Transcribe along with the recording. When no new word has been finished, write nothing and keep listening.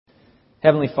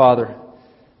Heavenly Father,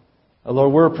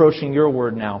 Lord, we're approaching your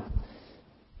word now.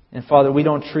 And Father, we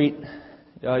don't treat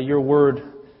your word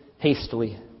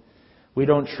hastily. We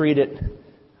don't treat it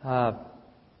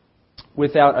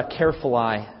without a careful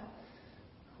eye.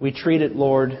 We treat it,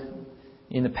 Lord,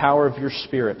 in the power of your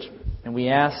Spirit. And we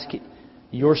ask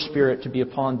your Spirit to be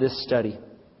upon this study,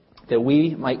 that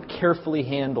we might carefully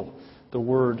handle the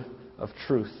word of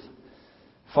truth.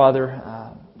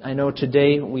 Father, I know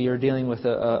today we are dealing with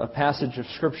a passage of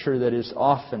Scripture that is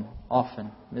often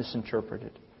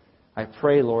misinterpreted. I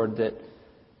pray, Lord, that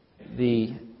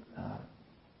the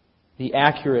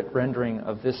accurate rendering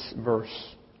of this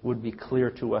verse would be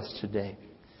clear to us today.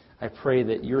 I pray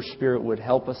that your Spirit would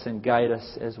help us and guide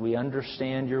us as we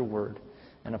understand your word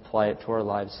and apply it to our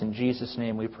lives. In Jesus'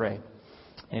 name we pray.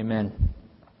 Amen.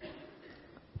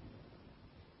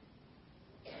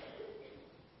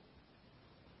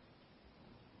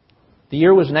 The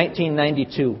year was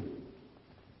 1992.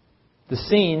 The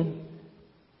scene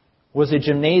was a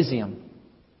gymnasium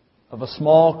of a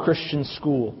small Christian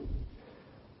school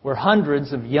where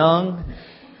hundreds of young,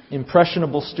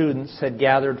 impressionable students had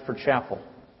gathered for chapel.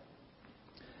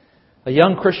 A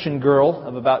young Christian girl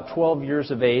of about 12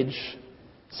 years of age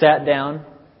sat down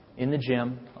in the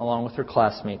gym along with her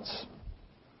classmates.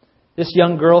 This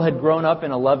young girl had grown up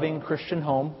in a loving Christian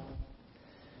home.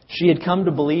 She had come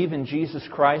to believe in Jesus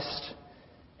Christ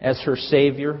as her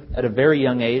Savior at a very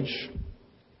young age.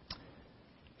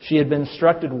 She had been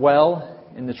instructed well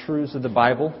in the truths of the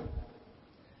Bible,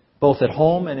 both at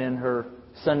home and in her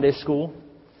Sunday school.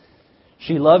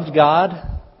 She loved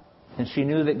God, and she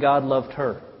knew that God loved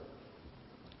her.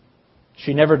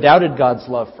 She never doubted God's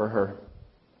love for her.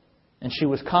 And she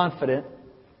was confident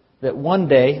that one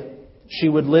day she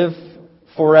would live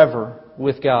forever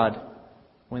with God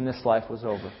when this life was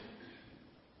over.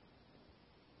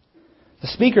 The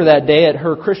speaker that day at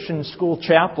her Christian school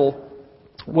chapel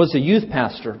was a youth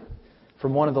pastor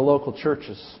from one of the local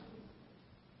churches.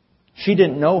 She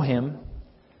didn't know him,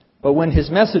 but when his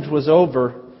message was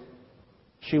over,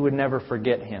 she would never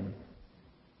forget him.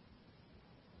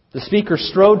 The speaker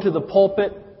strode to the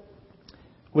pulpit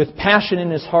with passion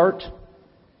in his heart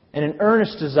and an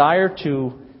earnest desire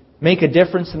to make a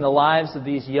difference in the lives of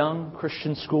these young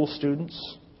Christian school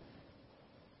students.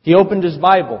 He opened his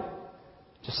Bible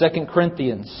to 2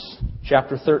 Corinthians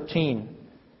chapter 13,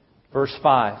 verse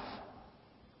 5.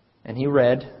 And he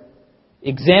read,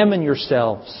 "Examine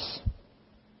yourselves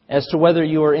as to whether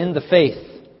you are in the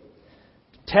faith.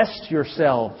 Test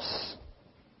yourselves.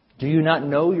 Do you not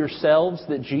know yourselves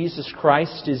that Jesus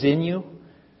Christ is in you,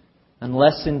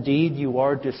 unless indeed you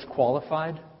are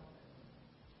disqualified?"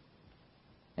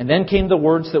 And then came the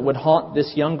words that would haunt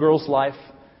this young girl's life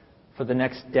for the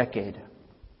next decade.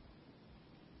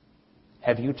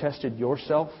 Have you tested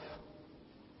yourself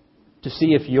to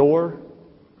see if you're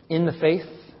in the faith?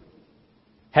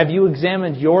 Have you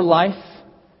examined your life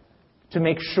to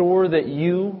make sure that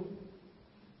you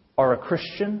are a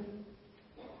Christian?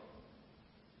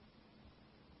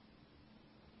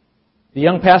 The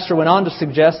young pastor went on to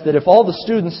suggest that if all the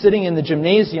students sitting in the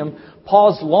gymnasium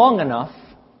paused long enough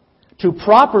to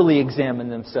properly examine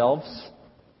themselves,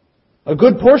 a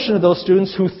good portion of those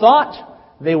students who thought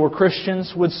they were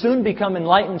Christians would soon become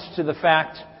enlightened to the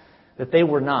fact that they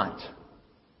were not.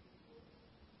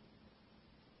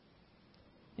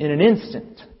 In an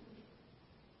instant,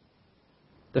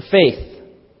 the faith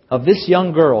of this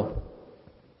young girl,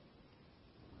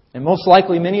 and most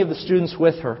likely many of the students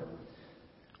with her,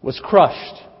 was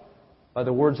crushed by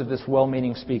the words of this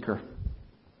well-meaning speaker.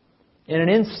 In an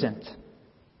instant,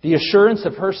 the assurance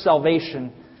of her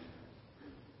salvation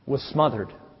was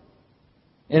smothered.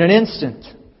 In an instant,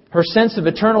 her sense of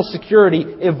eternal security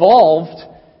evolved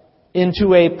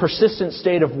into a persistent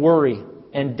state of worry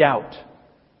and doubt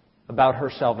about her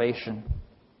salvation.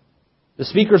 The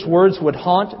speaker's words would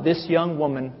haunt this young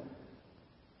woman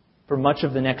for much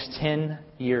of the next 10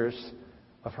 years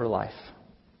of her life.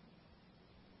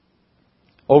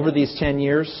 Over these 10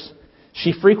 years,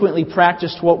 she frequently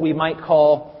practiced what we might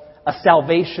call a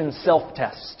salvation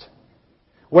self-test,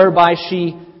 whereby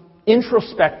she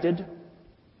introspected,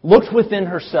 looked within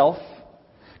herself,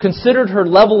 considered her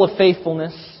level of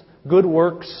faithfulness, good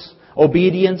works,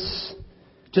 obedience,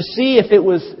 to see if it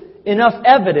was enough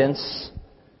evidence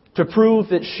to prove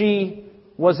that she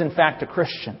was in fact a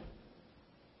Christian.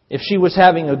 If she was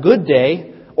having a good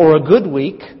day or a good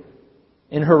week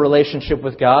in her relationship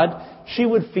with God, she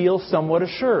would feel somewhat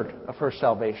assured of her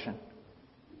salvation.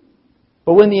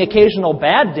 But when the occasional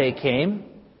bad day came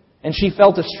and she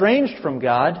felt estranged from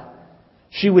God,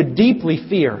 she would deeply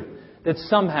fear that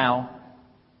somehow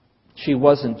she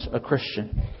wasn't a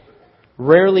Christian.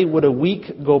 Rarely would a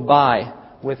week go by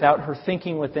without her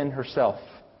thinking within herself,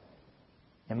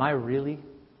 am I really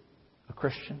a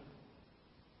Christian?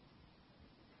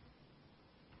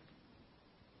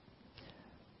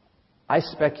 I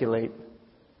speculate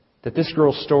that this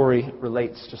girl's story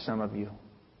relates to some of you.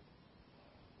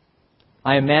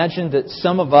 I imagine that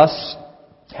some of us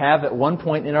have at one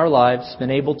point in our lives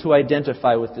been able to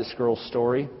identify with this girl's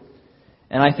story.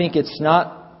 And I think it's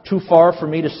not too far for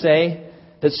me to say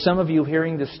that some of you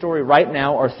hearing this story right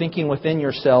now are thinking within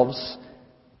yourselves,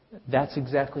 that's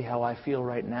exactly how I feel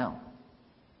right now.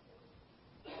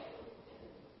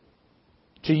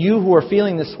 To you who are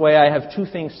feeling this way, I have two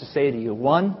things to say to you.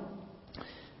 One,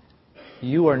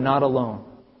 you are not alone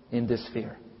in this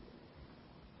fear.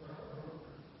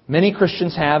 Many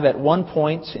Christians have at one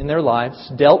point in their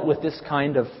lives dealt with this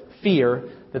kind of fear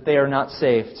that they are not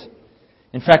saved.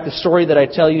 In fact, the story that I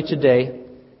tell you today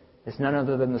is none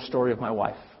other than the story of my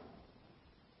wife.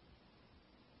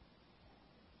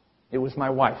 It was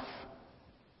my wife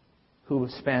who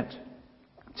spent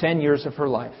 10 years of her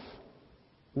life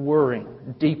worrying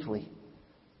deeply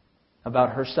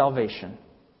about her salvation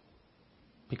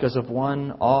because of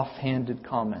one offhanded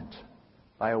comment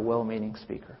by a well-meaning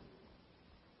speaker.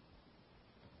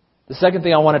 The second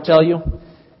thing I want to tell you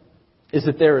is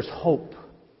that there is hope.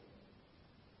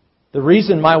 The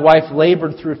reason my wife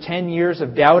labored through 10 years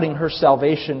of doubting her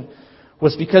salvation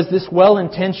was because this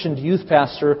well-intentioned youth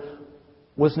pastor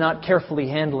was not carefully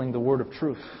handling the word of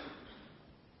truth.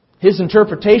 His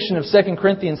interpretation of 2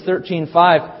 Corinthians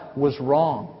 13:5 was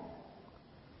wrong.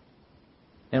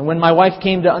 And when my wife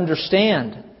came to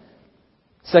understand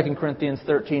 2 Corinthians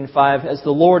 13:5 as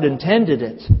the Lord intended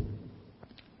it,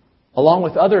 along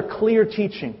with other clear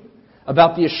teaching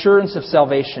about the assurance of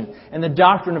salvation and the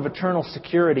doctrine of eternal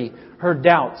security, her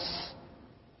doubts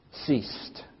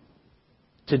ceased.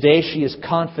 Today she is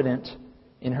confident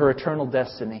in her eternal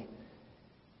destiny,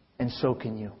 and so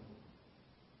can you.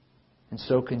 And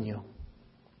so can you.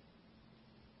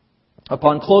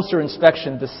 Upon closer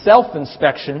inspection, the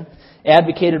self-inspection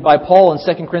advocated by Paul in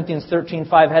 2 Corinthians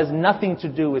 13:5 has nothing to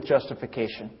do with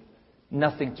justification.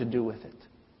 Nothing to do with it.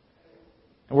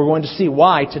 And we're going to see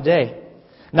why today.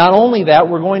 Not only that,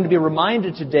 we're going to be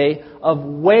reminded today of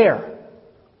where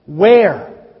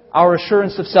our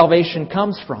assurance of salvation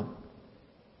comes from.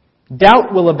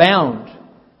 Doubt will abound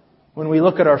when we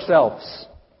look at ourselves.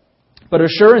 But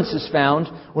assurance is found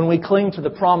when we cling to the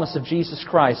promise of Jesus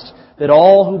Christ that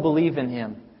all who believe in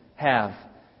Him have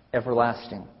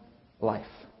everlasting life.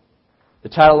 The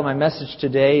title of my message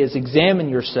today is Examine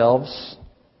Yourselves.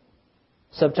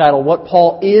 Subtitle, What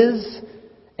Paul is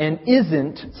and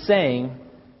isn't saying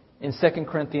in 2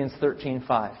 Corinthians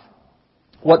 13:5.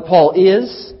 What Paul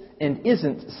is and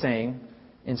isn't saying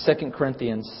in 2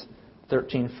 Corinthians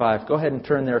 13:5. Go ahead and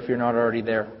turn there if you're not already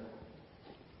there.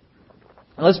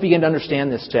 And let's begin to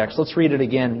understand this text. Let's read it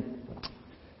again.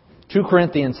 2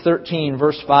 Corinthians 13,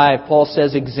 verse 5, Paul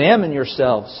says, Examine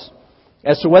yourselves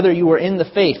as to whether you are in the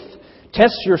faith.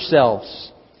 Test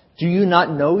yourselves. Do you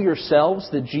not know yourselves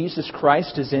that Jesus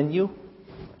Christ is in you?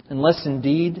 Unless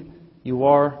indeed you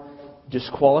are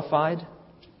disqualified.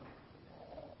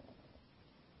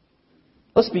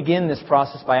 Let's begin this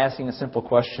process by asking a simple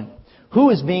question. Who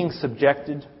is being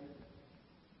subjected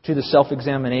to the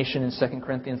self-examination in 2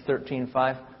 Corinthians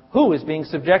 13:5? Who is being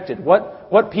subjected?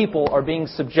 What people are being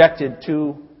subjected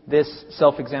to this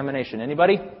self-examination?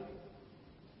 Anybody?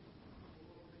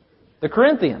 The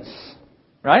Corinthians,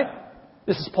 right?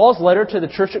 This is Paul's letter to the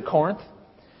church at Corinth,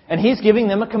 and he's giving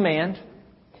them a command.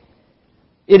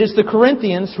 It is the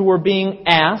Corinthians who are being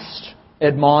asked,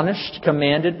 admonished,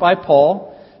 commanded by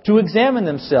Paul to examine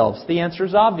themselves. The answer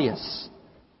is obvious.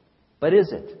 But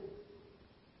is it?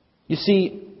 You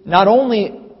see, not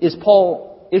only is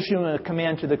Paul issuing a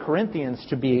command to the Corinthians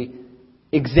to be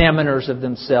examiners of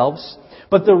themselves,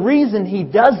 but the reason he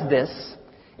does this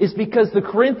is because the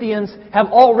Corinthians have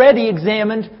already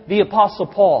examined the Apostle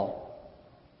Paul.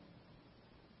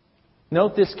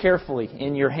 Note this carefully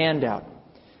in your handout.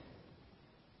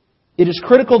 It is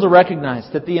critical to recognize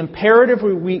that the imperative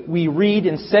we read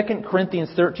in 2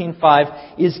 Corinthians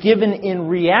 13:5 is given in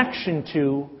reaction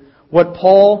to what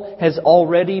Paul has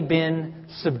already been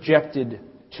subjected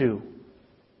to.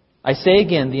 I say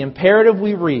again, the imperative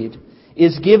we read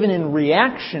is given in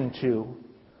reaction to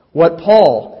what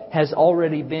Paul has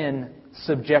already been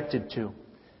subjected to.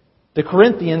 The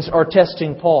Corinthians are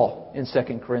testing Paul in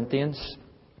 2 Corinthians.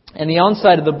 And the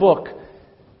onside of the book,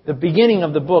 the beginning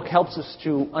of the book, helps us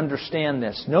to understand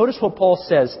this. Notice what Paul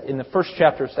says in the first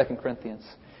chapter of 2 Corinthians.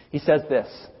 He says this,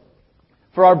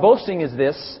 For our boasting is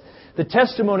this, the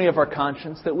testimony of our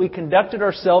conscience, that we conducted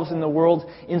ourselves in the world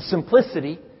in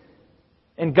simplicity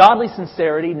and godly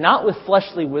sincerity, not with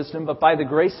fleshly wisdom, but by the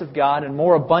grace of God and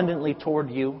more abundantly toward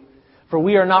you. For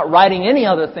we are not writing any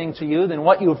other thing to you than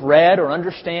what you have read or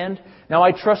understand. Now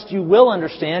I trust you will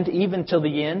understand even till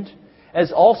the end,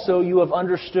 as also you have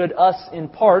understood us in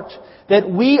part, that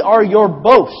we are your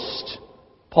boast,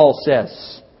 Paul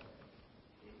says,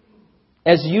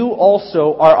 as you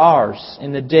also are ours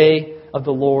in the day of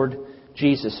the Lord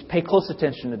Jesus. Pay close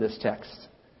attention to this text.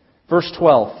 Verse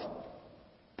 12.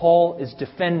 Paul is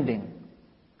defending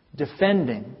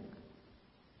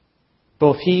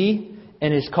both he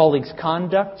and his colleagues'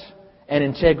 conduct and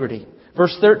integrity.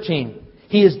 Verse 13.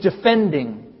 He is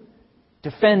defending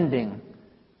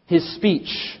his speech.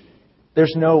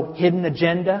 There's no hidden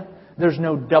agenda. There's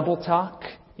no double talk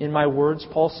in my words,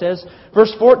 Paul says.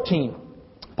 Verse 14.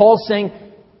 Paul's saying,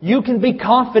 you can be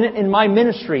confident in my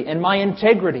ministry and my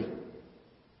integrity.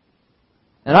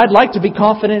 And I'd like to be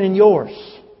confident in yours.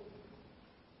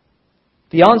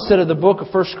 The onset of the book of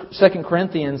 2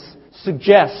 Corinthians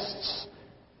suggests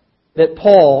that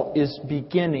Paul is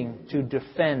beginning to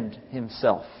defend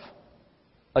himself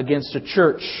against a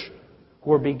church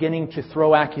who are beginning to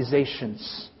throw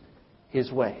accusations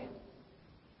his way.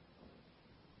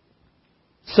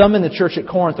 Some in the church at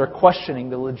Corinth are questioning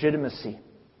the legitimacy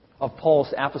of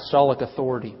Paul's apostolic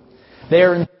authority. They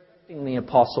are inspecting the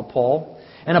Apostle Paul,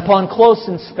 and upon close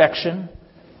inspection,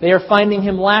 they are finding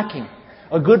him lacking.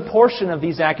 A good portion of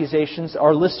these accusations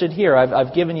are listed here.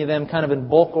 I've given you them kind of in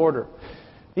bulk order.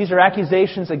 These are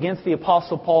accusations against the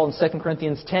Apostle Paul in 2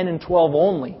 Corinthians 10 and 12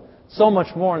 only. So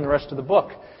much more in the rest of the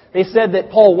book. They said that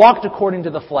Paul walked according to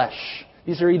the flesh.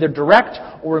 These are either direct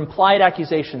or implied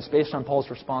accusations based on Paul's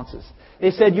responses.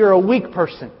 They said you're a weak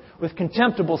person with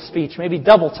contemptible speech, maybe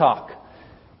double talk.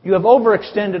 You have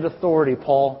overextended authority,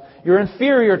 Paul. You're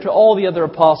inferior to all the other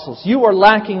apostles. You are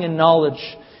lacking in knowledge.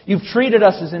 You've treated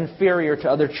us as inferior to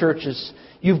other churches.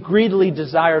 You've greedily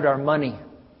desired our money.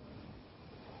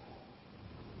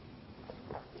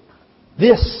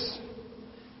 This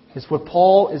is what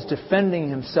Paul is defending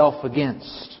himself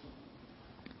against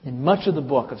in much of the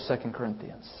book of 2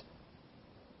 Corinthians.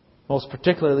 Most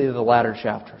particularly the latter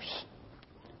chapters.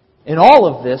 In all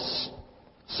of this,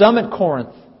 some at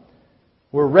Corinth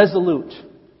were resolute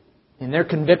in their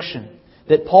conviction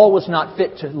that Paul was not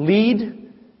fit to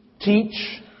lead, teach,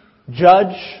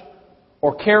 judge,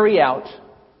 or carry out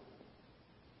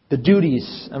the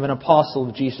duties of an apostle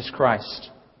of Jesus Christ.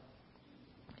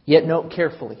 Yet note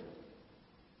carefully,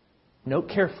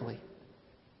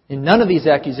 in none of these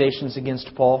accusations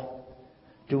against Paul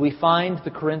do we find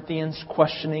the Corinthians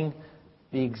questioning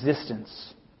the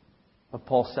existence of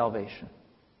Paul's salvation.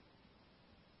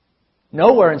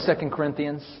 Nowhere in 2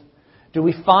 Corinthians do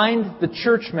we find the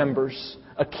church members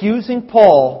accusing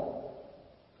Paul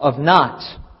of not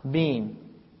being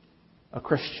a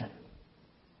Christian.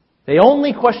 They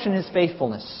only question his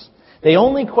faithfulness. They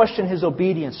only question his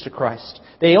obedience to Christ.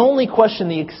 They only question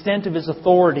the extent of his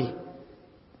authority.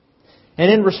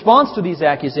 And in response to these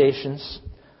accusations,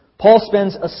 Paul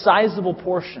spends a sizable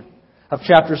portion of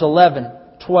chapters 11,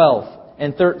 12,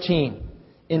 and 13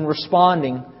 in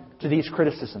responding to these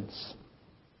criticisms.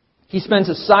 He spends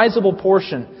a sizable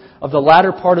portion of the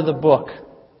latter part of the book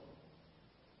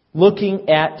looking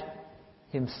at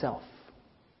himself,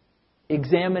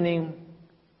 examining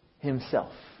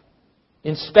himself,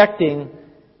 inspecting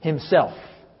himself.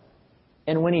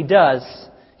 And when he does,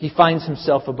 he finds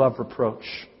himself above reproach.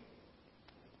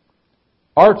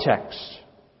 Our text,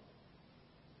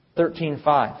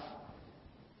 13:5,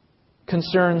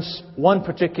 concerns one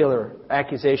particular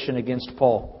accusation against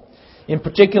Paul. In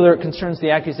particular, it concerns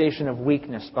the accusation of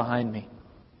weakness behind me.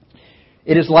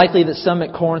 It is likely that some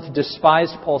at Corinth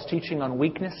despised Paul's teaching on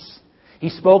weakness. He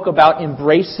spoke about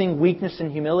embracing weakness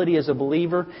and humility as a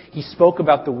believer. He spoke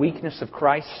about the weakness of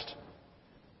Christ,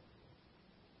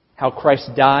 how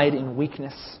Christ died in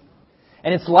weakness.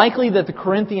 And it's likely that the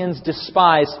Corinthians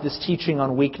despised this teaching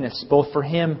on weakness, both for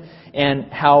him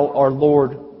and how our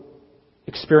Lord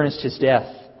experienced His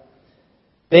death.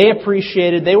 They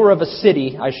were of a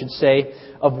city, I should say,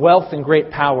 of wealth and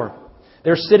great power.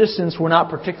 Their citizens were not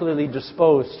particularly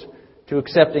disposed to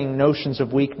accepting notions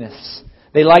of weakness.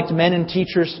 They liked men and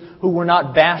teachers who were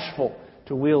not bashful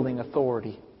to wielding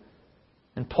authority.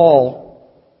 And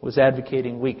Paul was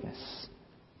advocating weakness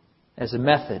as a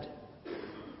method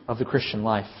of the Christian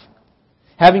life.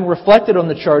 Having reflected on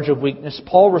the charge of weakness,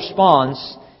 Paul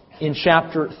responds in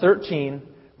chapter 13,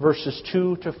 verses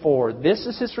 2 to 4. This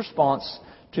is his response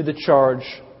to the charge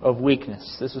of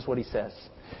weakness. This is what he says.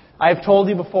 I have told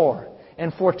you before,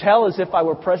 and foretell as if I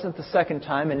were present the second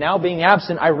time, and now being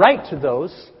absent, I write to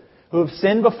those who have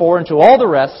sinned before and to all the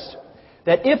rest,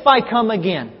 that if I come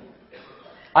again,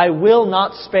 I will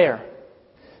not spare.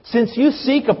 Since you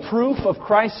seek a proof of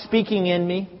Christ speaking in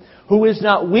me, who is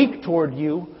not weak toward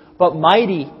you, but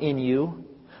mighty in you.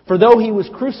 For though He was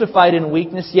crucified in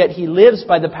weakness, yet He lives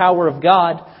by the power of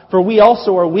God. For we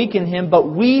also are weak in Him, but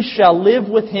we shall live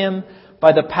with Him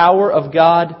by the power of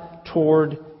God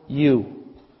toward you.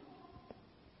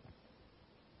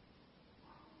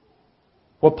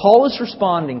 What Paul is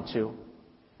responding to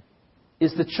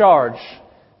is the charge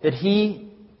that he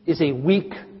is a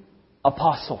weak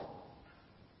apostle.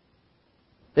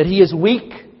 That he is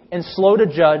weak and slow to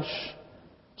judge,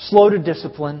 slow to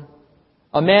discipline,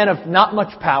 a man of not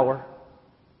much power.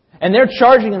 And they're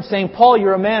charging him saying, Paul,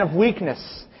 you're a man of weakness.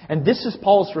 And this is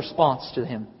Paul's response to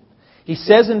him. He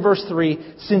says in verse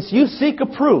 3, since you seek a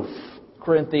proof,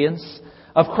 Corinthians,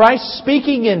 of Christ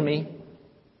speaking in me,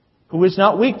 who is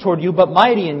not weak toward you, but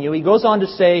mighty in you, he goes on to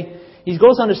say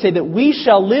that we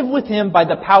shall live with Him by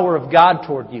the power of God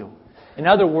toward you. In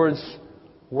other words,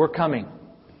 we're coming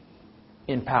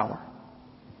in power.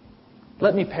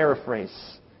 Let me paraphrase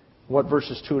what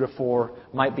verses 2 to 4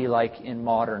 might be like in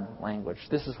modern language.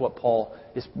 This is what Paul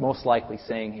is most likely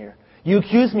saying here. You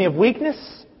accuse me of weakness.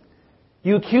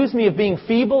 You accuse me of being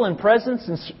feeble in presence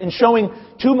and showing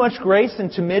too much grace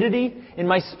and timidity in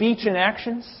my speech and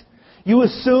actions. You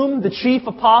assume the chief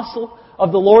apostle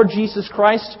of the Lord Jesus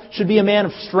Christ should be a man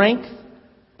of strength,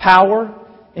 power,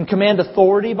 and command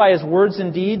authority by his words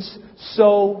and deeds.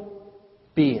 So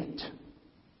be it.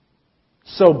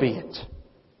 So be it.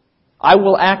 I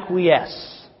will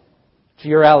acquiesce to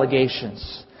your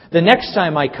allegations. The next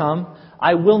time I come,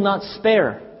 I will not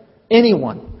spare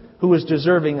anyone who is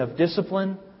deserving of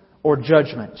discipline or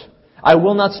judgment. I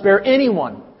will not spare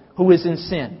anyone who is in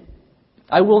sin.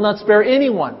 I will not spare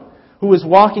anyone who is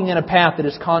walking in a path that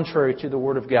is contrary to the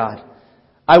Word of God.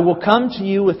 I will come to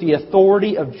you with the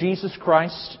authority of Jesus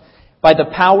Christ by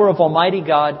the power of Almighty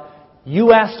God.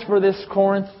 You asked for this,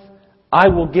 Corinth. I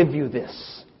will give you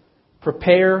this.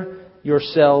 Prepare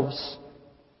yourselves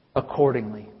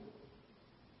accordingly.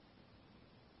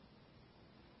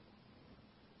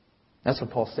 That's what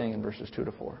Paul's saying in verses 2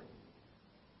 to 4.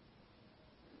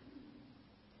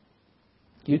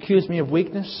 You accuse me of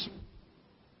weakness?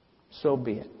 So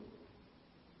be it.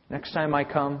 Next time I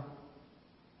come,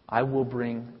 I will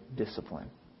bring discipline.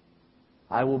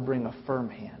 I will bring a firm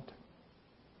hand.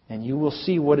 And you will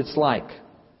see what it's like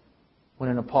when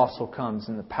an apostle comes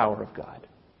in the power of God.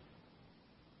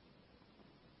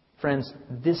 Friends,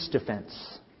 this defense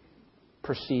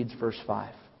precedes verse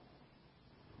 5.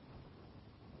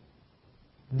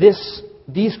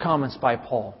 These comments by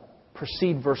Paul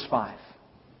precede verse 5.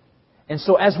 And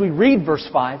so as we read verse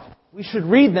 5, we should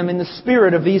read them in the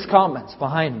spirit of these comments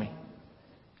behind me.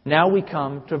 Now we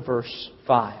come to verse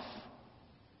 5.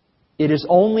 It is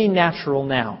only natural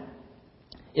now,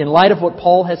 in light of what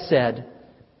Paul has said,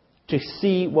 to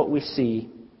see what we see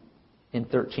in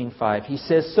 13:5. He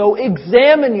says, so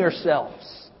examine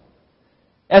yourselves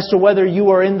as to whether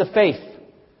you are in the faith.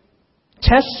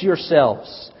 Test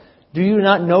yourselves. Do you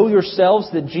not know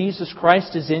yourselves that Jesus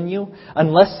Christ is in you,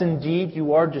 unless indeed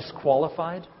you are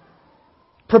disqualified?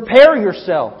 Prepare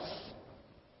yourselves.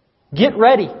 Get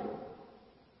ready.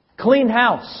 Clean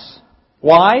house.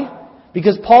 Why?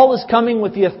 Because Paul is coming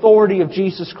with the authority of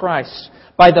Jesus Christ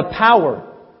by the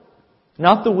power,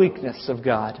 not the weakness of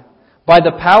God, by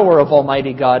the power of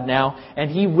Almighty God now, and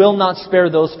He will not spare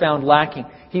those found lacking.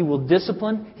 He will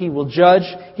discipline, He will judge,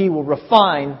 He will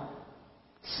refine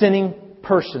sinning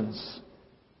persons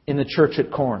in the church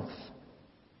at Corinth.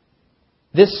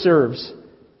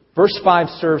 Verse 5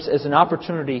 serves as an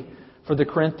opportunity for the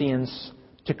Corinthians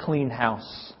to clean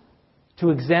house, to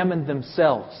examine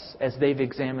themselves as they've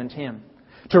examined him,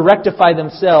 to rectify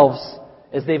themselves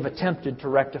as they've attempted to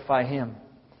rectify him.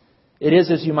 It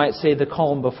is, as you might say, the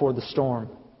calm before the storm.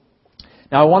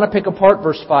 Now I want to pick apart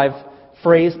verse 5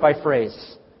 phrase by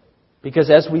phrase, because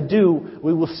as we do,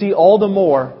 we will see all the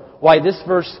more why this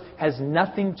verse has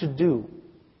nothing to do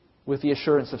with the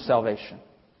assurance of salvation.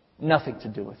 Nothing to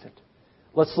do with it.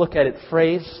 Let's look at it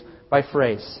phrase by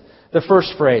phrase. The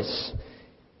first phrase,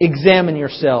 examine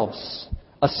yourselves.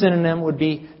 A synonym would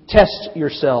be test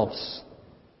yourselves.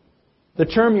 The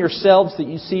term yourselves that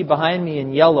you see behind me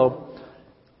in yellow,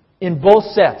 in both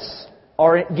sets,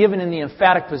 are given in the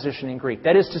emphatic position in Greek.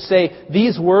 That is to say,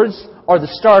 these words are the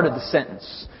start of the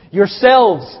sentence.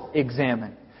 Yourselves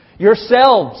examine.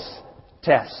 Yourselves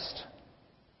test.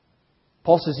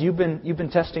 Paul says, you've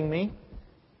been testing me.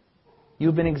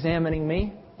 You've been examining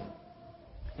me.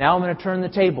 Now I'm going to turn the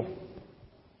table.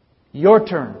 Your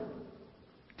turn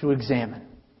to examine.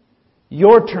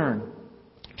 Your turn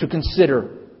to consider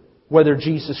whether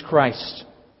Jesus Christ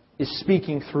is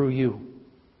speaking through you.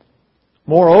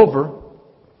 Moreover,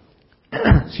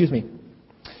 excuse me,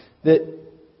 that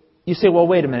you say, well,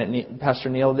 wait a minute, Pastor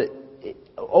Neil,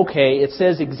 okay, it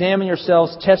says examine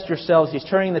yourselves, test yourselves. He's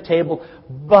turning the table,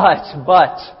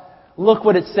 but, look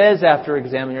what it says after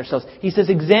examine yourselves. He says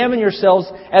examine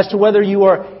yourselves as to whether you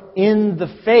are in the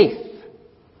faith.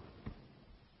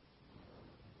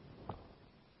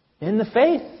 In the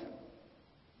faith.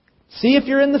 See if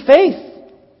you're in the faith.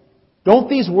 Don't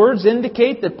these words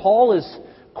indicate that Paul is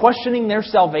questioning their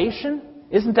salvation?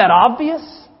 Isn't that obvious?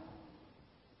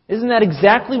 Isn't that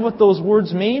exactly what those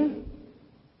words mean?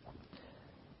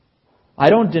 I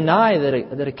don't deny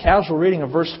that a casual reading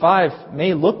of verse 5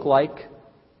 may look like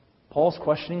Paul's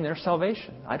questioning their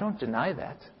salvation. I don't deny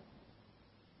that.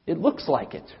 It looks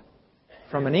like it.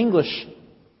 From an English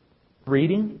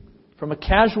reading, from a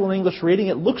casual English reading,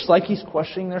 it looks like he's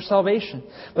questioning their salvation.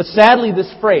 But sadly,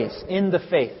 this phrase, in the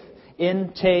faith,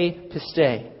 in te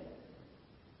piste,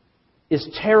 is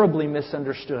terribly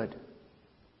misunderstood.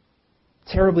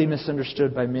 Terribly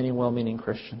misunderstood by many well-meaning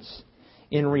Christians.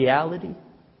 In reality,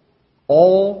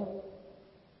 all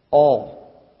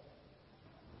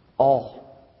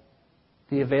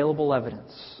the available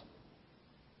evidence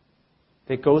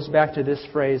that goes back to this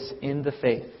phrase, in the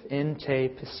faith, in te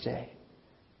piste,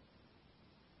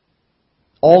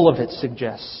 all of it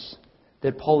suggests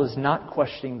that Paul is not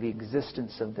questioning the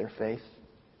existence of their faith.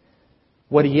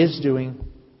 What he is doing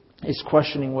is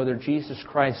questioning whether Jesus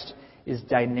Christ is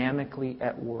dynamically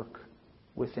at work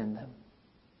within them.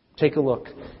 Take a look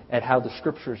at how the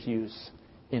Scriptures use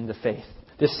in the faith.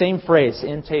 This same phrase,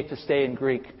 in te piste in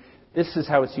Greek, this is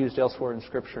how it's used elsewhere in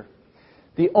Scripture.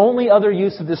 The only other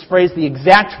use of this phrase, the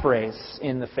exact phrase,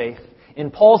 in the faith,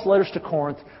 in Paul's letters to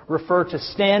Corinth, refer to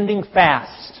standing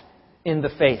fast in the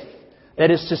faith. That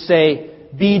is to say,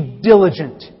 be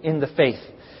diligent in the faith.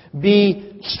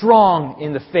 Be strong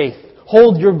in the faith.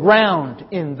 Hold your ground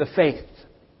in the faith.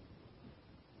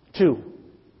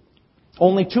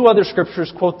 Only two other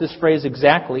scriptures quote this phrase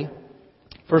exactly.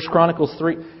 1 Chronicles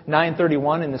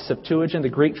 9:31 in the Septuagint, the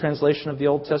Greek translation of the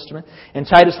Old Testament, and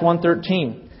Titus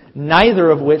 1:13,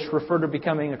 neither of which refer to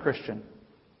becoming a Christian.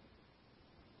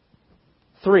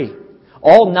 3.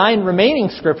 All 9 remaining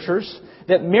scriptures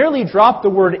that merely drop the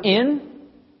word in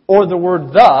or the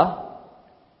word the,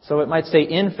 so it might say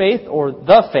in faith or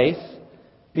the faith,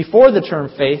 before the term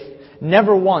faith,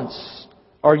 never once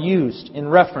are used in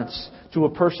reference to a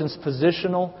person's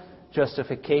positional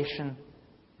justification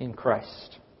in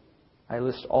Christ. I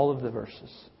list all of the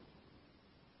verses.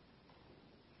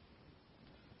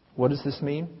 What does this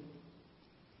mean?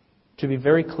 To be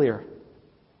very clear,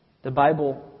 the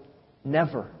Bible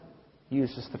never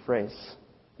uses the phrase,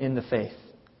 in the faith,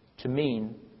 to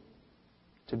mean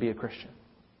to be a Christian.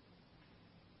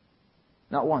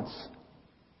 Not once.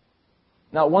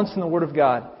 Not once in the Word of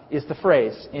God is the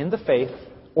phrase, in the faith,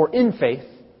 or in faith,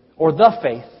 or the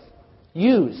faith,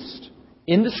 used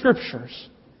in the Scriptures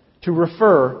to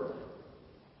refer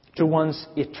to one's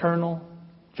eternal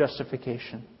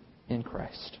justification in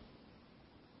Christ.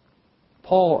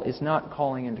 Paul is not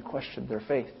calling into question their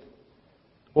faith.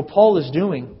 What Paul is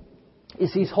doing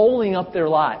is he's holding up their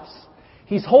lives.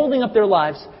 He's holding up their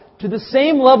lives to the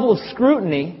same level of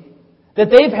scrutiny that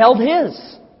they've held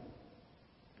his.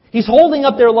 He's holding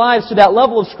up their lives to that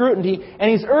level of scrutiny, and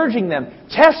he's urging them,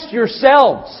 test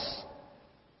yourselves.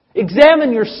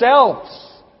 Examine yourselves.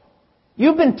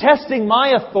 You've been testing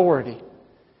my authority.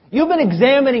 You've been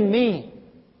examining me.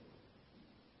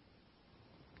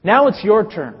 Now it's your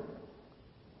turn.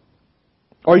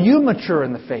 Are you mature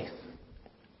in the faith?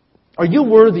 Are you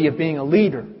worthy of being a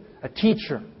leader, a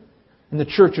teacher in the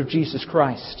Church of Jesus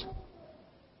Christ?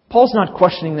 Paul's not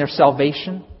questioning their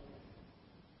salvation.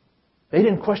 They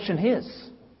didn't question his.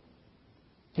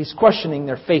 He's questioning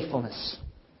their faithfulness.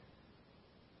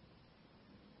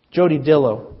 Jody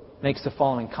Dillow makes the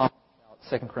following comment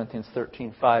about 2 Corinthians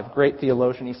 13:5. Great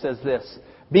theologian. He says this: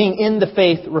 being in the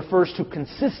faith refers to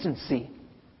consistency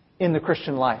in the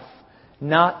Christian life,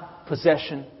 not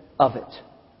possession of it.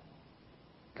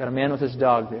 Got a man with his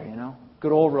dog there, you know.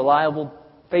 Good old, reliable,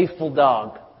 faithful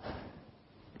dog.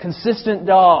 Consistent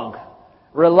dog.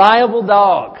 Reliable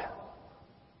dog.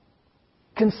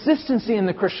 Consistency in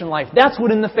the Christian life. That's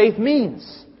what in the faith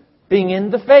means. Being in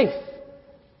the faith.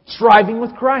 Striving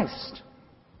with Christ.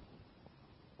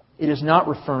 It is not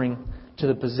referring to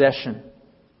the possession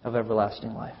of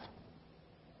everlasting life.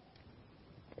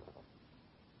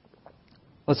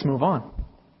 Let's move on.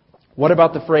 What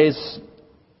about the phrase,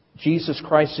 Jesus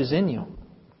Christ is in you?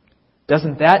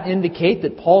 Doesn't that indicate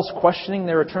that Paul's questioning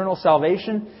their eternal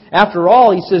salvation? After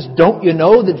all, he says, don't you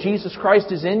know that Jesus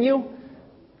Christ is in you?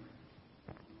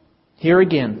 Here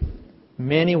again,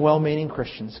 many well-meaning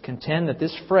Christians contend that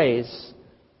this phrase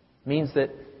means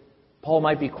that Paul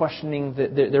might be questioning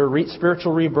their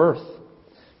spiritual rebirth.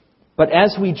 But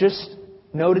as we just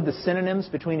noted the synonyms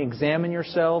between examine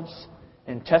yourselves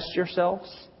and test yourselves,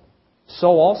 so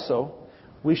also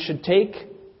we should take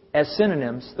as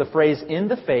synonyms the phrase in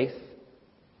the faith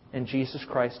and Jesus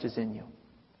Christ is in you.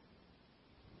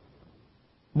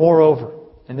 Moreover,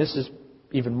 and this is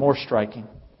even more striking,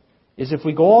 is if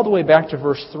we go all the way back to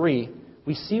verse 3,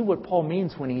 we see what Paul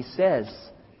means when he says,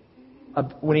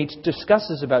 when he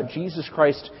discusses about Jesus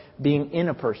Christ being in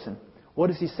a person. What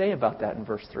does he say about that in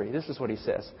verse 3? This is what he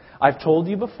says. I've told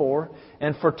you before,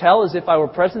 and foretell as if I were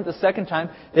present the second time,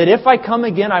 that if I come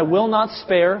again I will not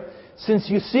spare, since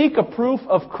you seek a proof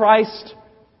of Christ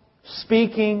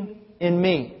speaking in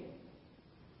me,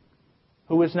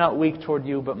 who is not weak toward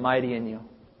you, but mighty in you.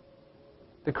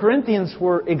 The Corinthians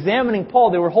were examining Paul.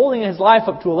 They were holding his life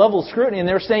up to a level of scrutiny, and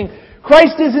they were saying,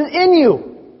 Christ isn't in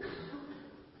you.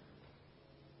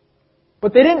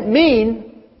 But they didn't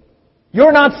mean,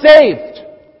 you're not saved.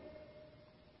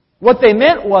 What they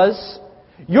meant was,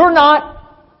 you're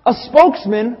not a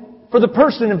spokesman for the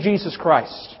person of Jesus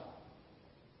Christ.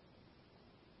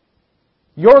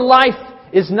 Your life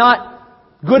is not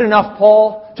good enough,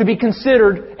 Paul, to be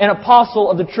considered an apostle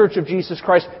of the Church of Jesus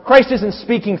Christ. Christ isn't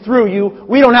speaking through you.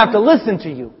 We don't have to listen to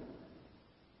you.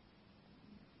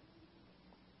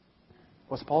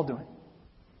 What's Paul doing?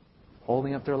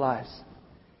 Holding up their lives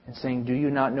and saying, do you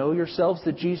not know yourselves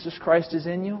that Jesus Christ is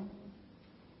in you?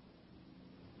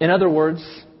 In other words,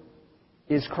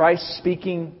 is Christ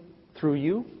speaking through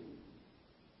you?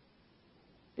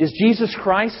 Is Jesus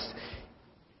Christ,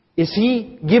 is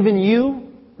He given you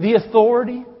the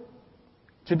authority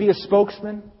to be a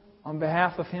spokesman on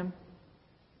behalf of Him?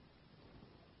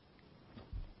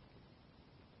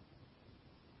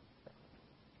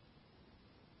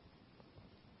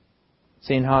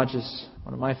 St. Hodges,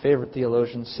 one of my favorite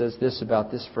theologians, says this about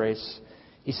this phrase.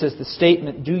 He says, the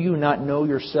statement, do you not know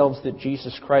yourselves that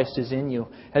Jesus Christ is in you,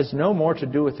 has no more to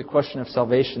do with the question of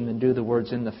salvation than do the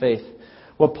words in the faith.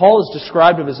 What Paul has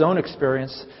described of his own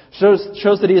experience shows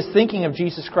that he is thinking of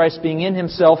Jesus Christ being in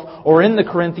himself or in the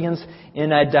Corinthians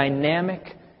in a dynamic,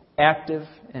 active,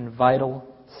 and vital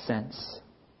sense.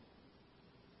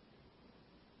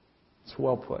 It's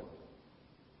well put.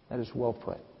 That is well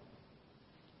put.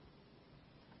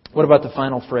 What about the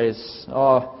final phrase?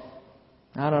 Oh,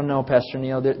 I don't know, Pastor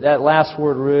Neil. That last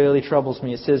word really troubles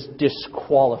me. It says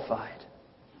disqualified.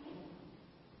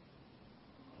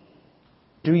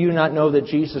 Do you not know that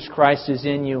Jesus Christ is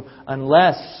in you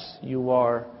unless you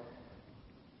are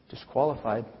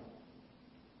disqualified?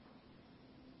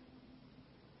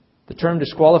 The term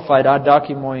disqualified,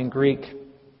 adokimoi in Greek,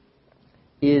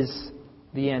 is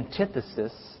the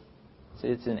antithesis.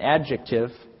 It's an adjective,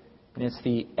 and it's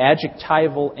the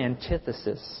adjectival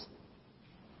antithesis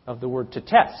of the word to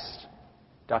test,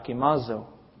 dokimazo,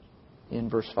 in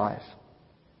verse 5.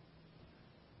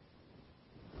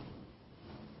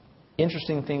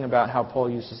 Interesting thing about how Paul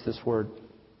uses this word.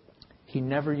 He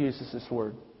never uses this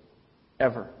word,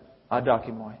 ever,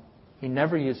 adokimoi. He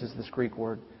never uses this Greek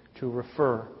word to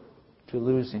refer to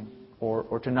losing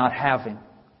or to not having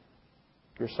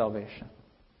your salvation.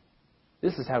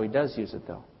 This is how he does use it,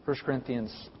 though. 1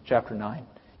 Corinthians chapter 9.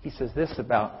 He says this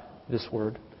about this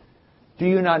word. Do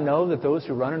you not know that those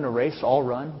who run in a race all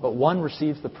run, but one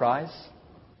receives the prize?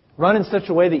 Run in such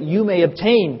a way that you may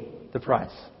obtain the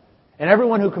prize. And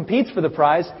everyone who competes for the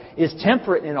prize is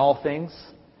temperate in all things.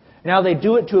 Now they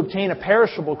do it to obtain a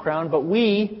perishable crown, but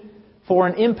we for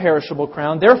an imperishable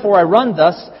crown. Therefore I run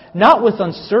thus, not with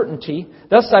uncertainty.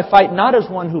 Thus I fight not as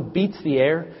one who beats the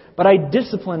air, but I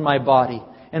discipline my body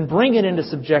and bring it into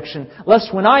subjection,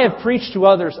 lest when I have preached to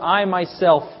others, I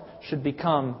myself should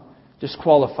become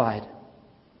disqualified.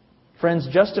 Friends,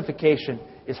 justification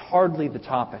is hardly the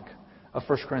topic of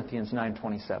 1 Corinthians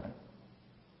 9:27.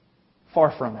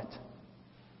 Far from it.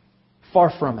 Far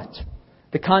from it.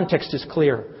 The context is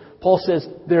clear. Paul says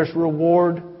there's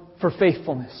reward for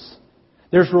faithfulness.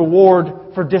 There's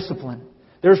reward for discipline.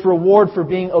 There's reward for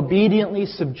being obediently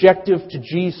subjective to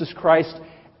Jesus Christ.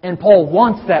 And Paul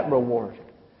wants that reward.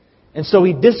 And so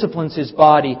he disciplines his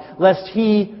body lest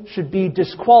he should be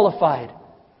disqualified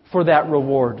for that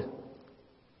reward.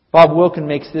 Bob Wilkin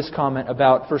makes this comment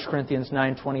about 1 Corinthians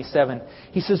 9:27.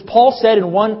 He says, Paul said in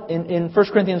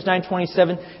 1 Corinthians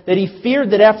 9:27 that he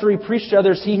feared that after he preached to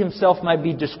others, he himself might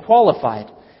be disqualified.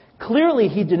 Clearly,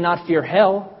 he did not fear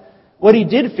hell. What he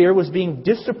did fear was being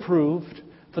disapproved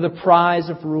for the prize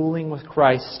of ruling with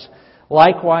Christ.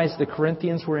 Likewise, the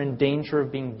Corinthians were in danger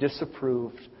of being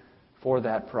disapproved for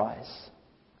that prize.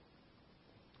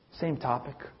 Same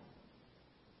topic.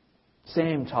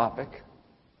 Same topic.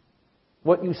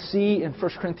 What you see in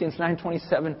 1 Corinthians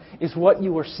 9:27 is what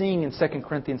you were seeing in 2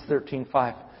 Corinthians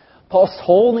 13:5. Paul's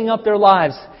holding up their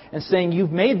lives and saying,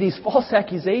 you've made these false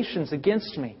accusations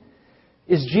against me.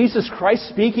 Is Jesus Christ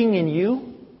speaking in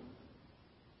you?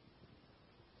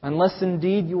 Unless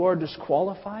indeed you are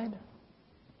disqualified?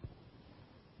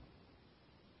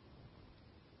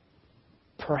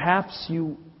 Perhaps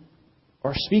you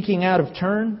are speaking out of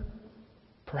turn.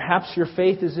 Perhaps your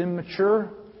faith is immature.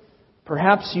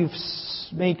 Perhaps you've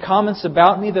made comments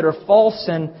about me that are false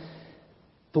and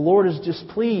the Lord is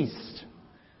displeased.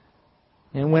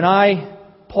 And when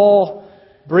Paul,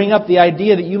 bring up the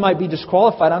idea that you might be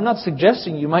disqualified, I'm not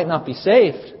suggesting you might not be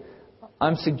saved.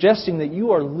 I'm suggesting that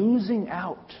you are losing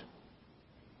out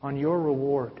on your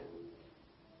reward.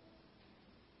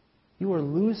 You are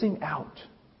losing out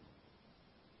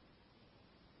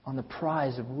on the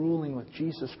prize of ruling with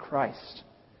Jesus Christ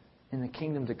in the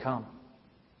kingdom to come.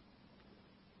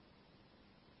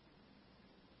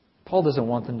 Paul doesn't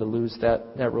want them to lose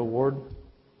that reward.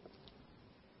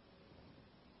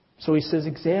 So he says,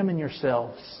 examine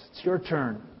yourselves. It's your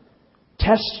turn.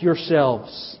 Test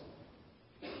yourselves.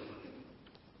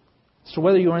 So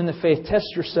whether you are in the faith, test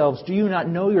yourselves. Do you not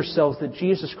know yourselves that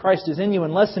Jesus Christ is in you,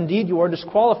 unless indeed you are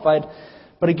disqualified?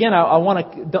 But again, I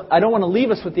don't want to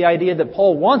leave us with the idea that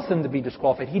Paul wants them to be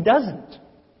disqualified. He doesn't.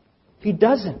 He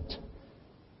doesn't.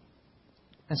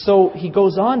 And so he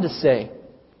goes on to say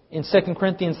in 2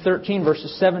 Corinthians 13,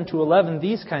 verses 7 to 11,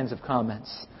 these kinds of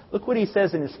comments. Look what he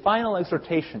says in his final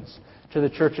exhortations to the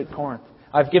church at Corinth.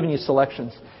 I've given you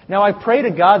selections. Now I pray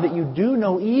to God that you do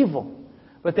no evil,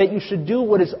 but that you should do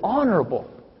what is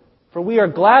honorable. For we are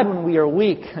glad when we are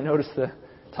weak. Notice the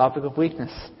topic of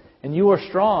weakness. And you are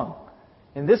strong.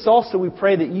 And this also we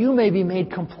pray that you may be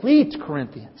made complete,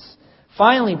 Corinthians.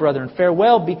 Finally, brethren,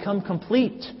 farewell, become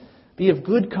complete. Be of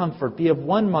good comfort, be of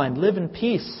one mind, live in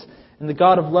peace, and the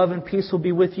God of love and peace will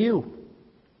be with you.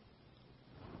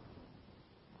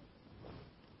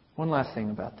 One last thing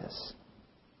about this.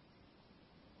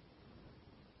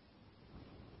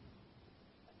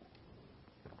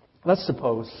 Let's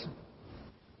suppose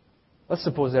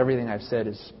everything I've said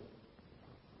is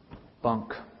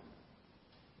bunk.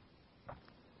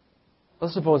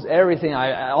 Let's suppose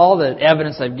all the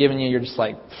evidence I've given you, you're just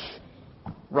like,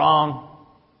 wrong,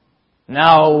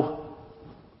 no,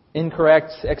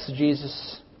 incorrect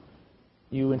exegesis.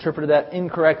 You interpreted that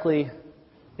incorrectly.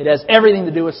 It has everything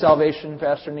to do with salvation,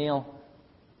 Pastor Neil.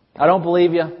 I don't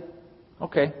believe you.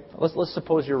 Okay, let's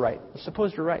suppose you're right. Let's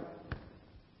suppose you're right.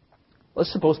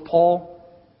 Let's suppose Paul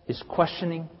is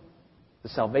questioning the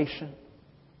salvation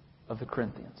of the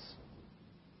Corinthians.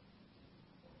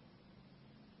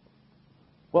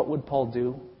 What would Paul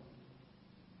do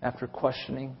after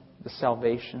questioning the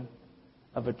salvation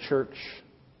of a church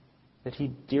that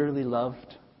he dearly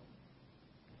loved,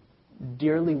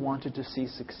 dearly wanted to see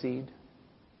succeed,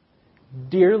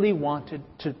 dearly wanted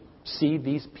to see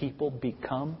these people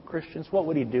become Christians? What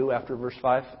would he do after verse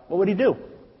 5? What would he do?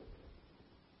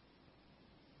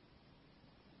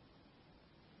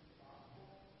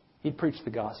 He'd preach the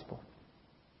gospel.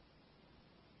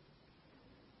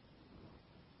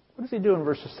 What does he do in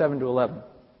verses 7 to 11?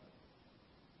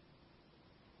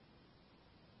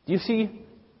 Do you see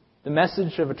the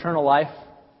message of eternal life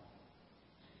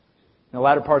in the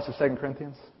latter parts of 2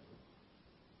 Corinthians?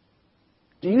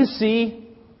 Do you see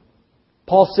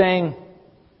Paul saying,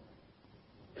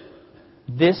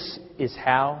 this is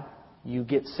how you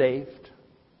get saved?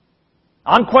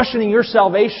 I'm questioning your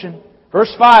salvation.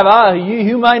 Verse 5,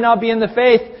 you might not be in the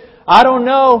faith. I don't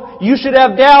know. You should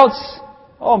have doubts.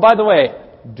 Oh, and by the way,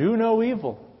 do no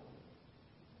evil.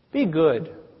 Be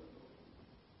good.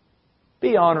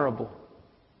 Be honorable.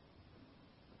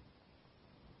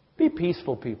 Be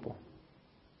peaceful people.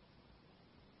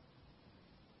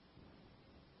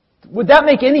 Would that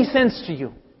make any sense to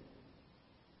you?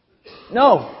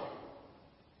 No.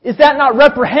 Is that not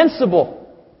reprehensible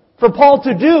for Paul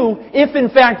to do if, in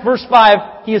fact, verse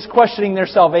 5, he is questioning their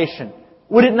salvation?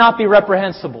 Would it not be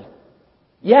reprehensible?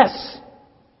 Yes.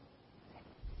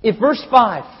 If verse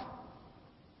 5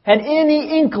 had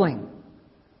any inkling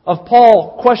of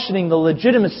Paul questioning the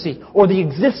legitimacy or the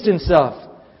existence of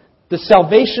the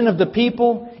salvation of the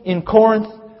people in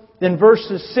Corinth, then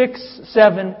verses 6,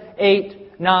 7,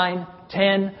 8, 9,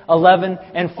 10, 11,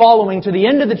 and following to the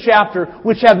end of the chapter,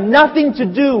 which have nothing to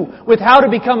do with how to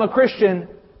become a Christian,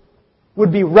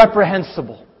 would be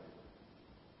reprehensible.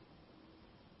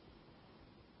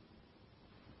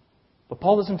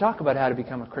 Paul doesn't talk about how to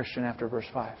become a Christian after verse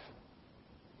 5.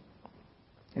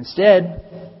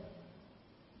 Instead,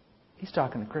 he's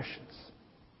talking to Christians.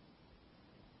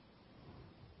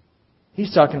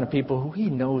 He's talking to people who he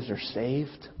knows are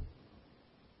saved.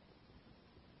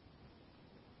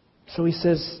 So he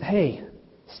says, hey,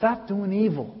 stop doing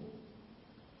evil.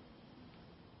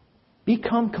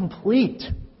 Become complete.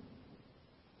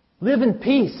 Live in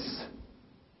peace.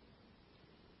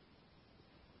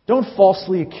 Don't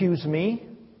falsely accuse me.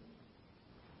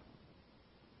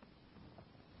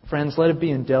 Friends, let it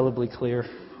be indelibly clear.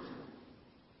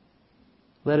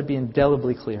 Let it be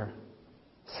indelibly clear.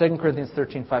 2 Corinthians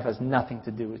 13:5 has nothing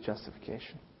to do with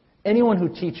justification. Anyone who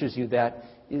teaches you that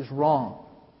is wrong.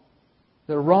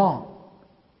 They're wrong.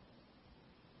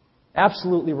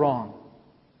 Absolutely wrong.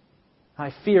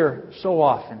 I fear so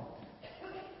often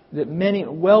that many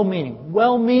well-meaning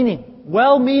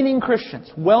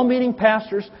Christians, well-meaning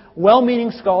pastors,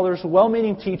 well-meaning scholars,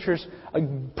 well-meaning teachers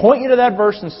point you to that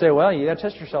verse and say, well, you got to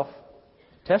test yourself.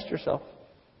 Test yourself.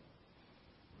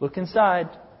 Look inside.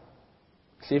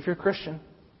 See if you're a Christian.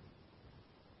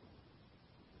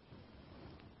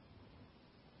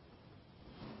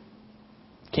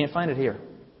 Can't find it here.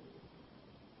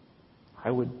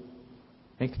 I would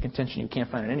make the contention you can't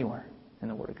find it anywhere in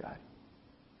the Word of God.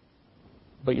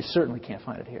 But you certainly can't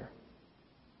find it here.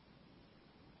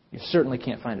 You certainly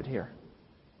can't find it here.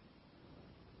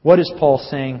 What is Paul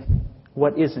saying?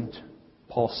 What isn't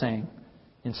Paul saying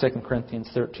in 2 Corinthians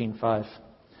 13:5?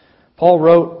 Paul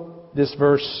wrote this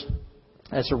verse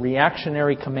as a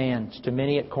reactionary command to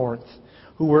many at Corinth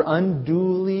who were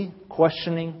unduly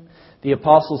questioning the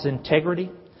apostles' integrity,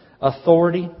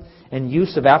 authority, and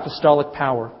use of apostolic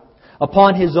power.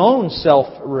 Upon his own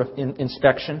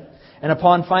self-inspection and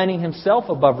upon finding himself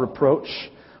above reproach,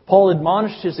 Paul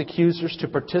admonished his accusers to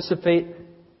participate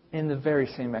in the very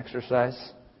same exercise.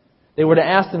 They were to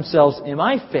ask themselves, am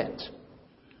I fit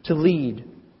to lead,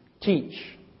 teach,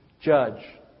 judge,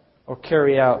 or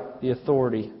carry out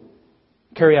authority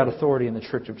in the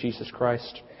Church of Jesus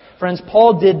Christ? Friends,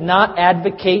 Paul did not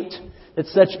advocate that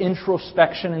such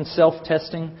introspection and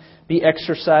self-testing be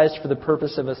exercised for the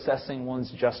purpose of assessing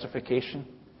one's justification,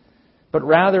 but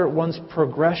rather one's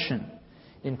progression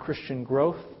in Christian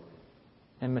growth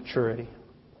and maturity.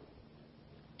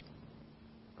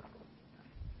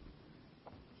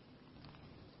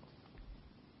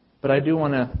 But I do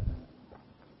want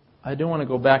to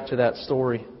go back to that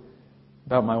story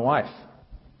about my wife.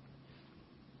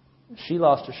 She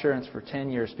lost assurance for 10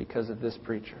 years because of this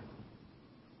preacher.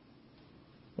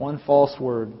 One false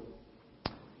word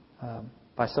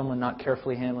by someone not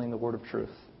carefully handling the word of truth.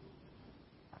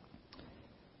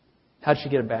 How'd she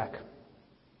get it back?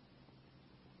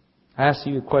 I ask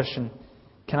you a question.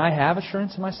 Can I have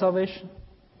assurance of my salvation?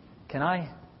 Can I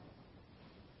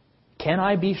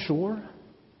be sure?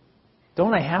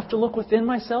 Don't I have to look within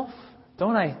myself?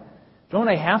 Don't I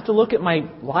have to look at my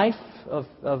life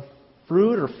of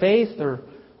fruit or faith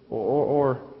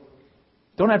or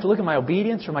don't I have to look at my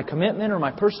obedience or my commitment or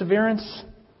my perseverance?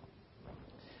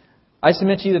 I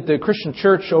submit to you that the Christian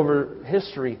church over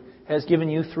history has given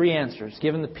you three answers,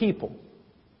 given the people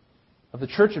of the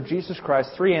Church of Jesus Christ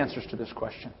three answers to this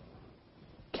question.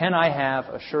 Can I have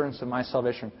assurance of my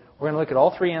salvation? We're going to look at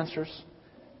all three answers.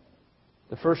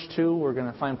 The first two we're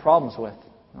going to find problems with.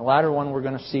 The latter one we're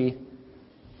going to see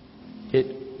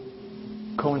it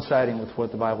coinciding with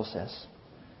what the Bible says.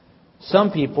 Some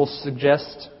people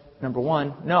suggest, number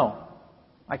one, no,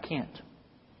 I can't.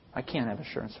 I can't have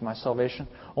assurance of my salvation.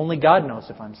 Only God knows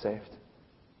if I'm saved.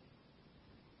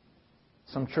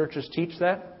 Some churches teach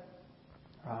that.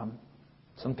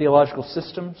 Some theological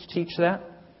systems teach that.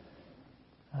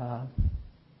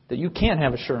 That you can't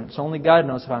have assurance. Only God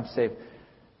knows if I'm saved.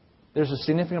 There's a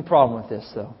significant problem with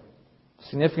this, though.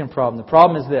 Significant problem. The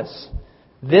problem is this.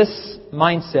 This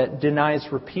mindset denies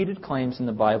repeated claims in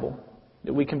the Bible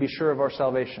that we can be sure of our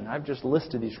salvation. I've just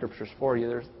listed these scriptures for you.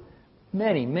 There's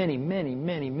many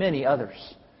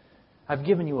others. I've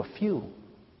given you a few.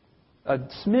 A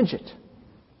smidget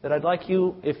that I'd like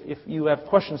you, if you have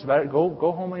questions about it,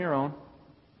 go home on your own.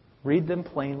 Read them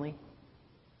plainly.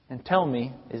 And tell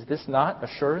me, is this not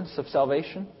assurance of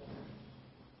salvation?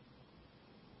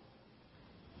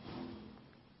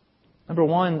 Number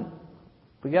one,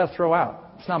 we got to throw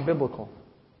out. It's not biblical.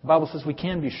 The Bible says we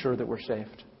can be sure that we're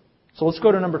saved. So let's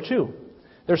go to number two.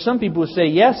 There's some people who say,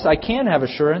 yes, I can have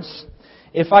assurance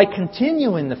if I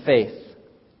continue in the faith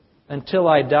until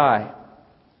I die.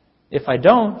 If I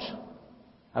don't,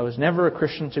 I was never a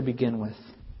Christian to begin with.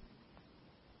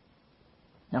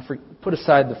 Now, put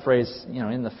aside the phrase,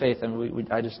 in the faith. I mean,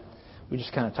 we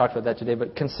just kind of talked about that today,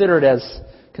 but consider it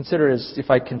as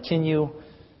if I continue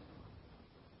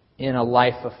in a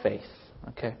life of faith.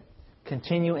 Okay?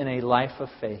 Continue in a life of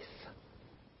faith,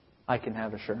 I can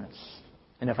have assurance.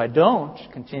 And if I don't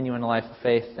continue in a life of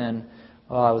faith, then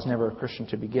I was never a Christian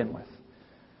to begin with.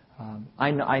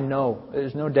 I know,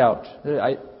 there's no doubt.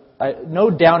 No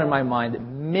doubt in my mind that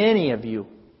many of you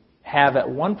have at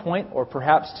one point, or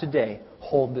perhaps today,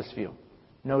 hold this view.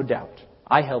 No doubt.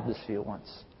 I held this view once.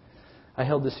 I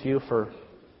held this view for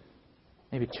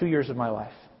maybe 2 years of my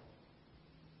life.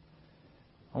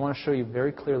 I want to show you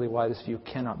very clearly why this view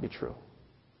cannot be true.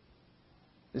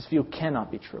 This view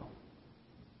cannot be true.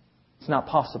 It's not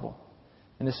possible.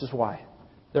 And this is why.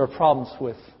 There are problems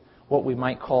with what we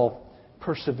might call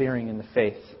persevering in the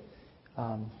faith.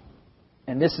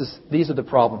 And these are the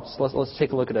problems. Let's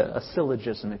take a look at a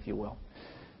syllogism, if you will.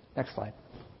 Next slide.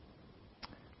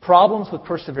 Problems with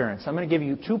perseverance. I'm going to give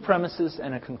you 2 premises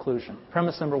and a conclusion.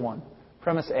 Premise number 1.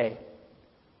 Premise A.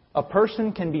 A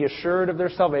person can be assured of their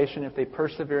salvation if they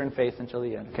persevere in faith until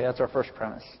the end. Okay, that's our first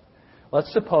premise.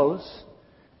 Let's suppose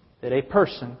that a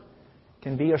person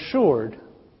can be assured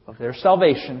of their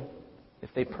salvation if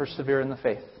they persevere in the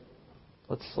faith.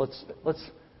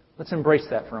 Let's embrace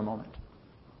that for a moment.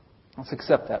 Let's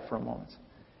accept that for a moment.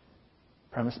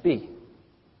 Premise B.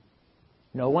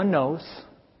 No one knows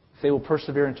if they will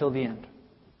persevere until the end.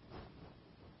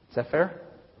 Is that fair?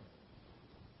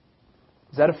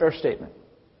 Is that a fair statement?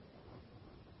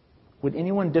 Would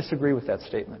anyone disagree with that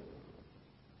statement?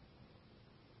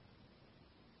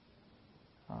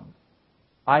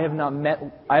 I have not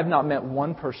met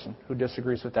one person who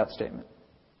disagrees with that statement.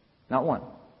 Not one.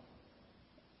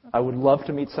 I would love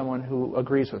to meet someone who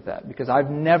agrees with that, because I've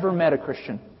never met a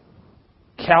Christian,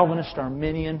 Calvinist,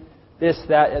 Arminian, this,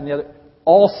 that, and the other,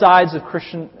 all sides of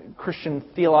Christian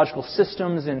theological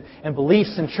systems and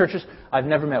beliefs and churches. I've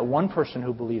never met one person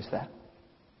who believes that.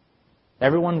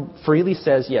 Everyone freely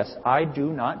says, yes, I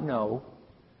do not know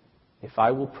if I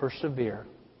will persevere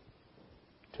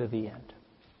to the end.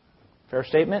 Fair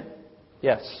statement?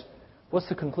 Yes. What's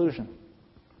the conclusion?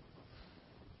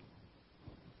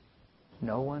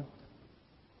 No one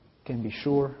can be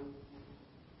sure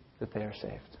that they are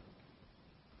saved.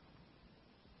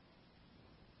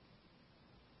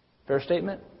 Fair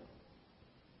statement?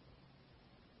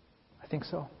 I think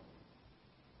so.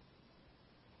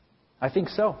 I think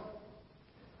so.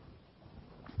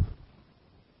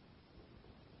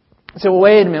 So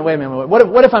wait a minute.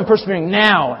 What if I'm persevering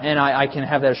now and I can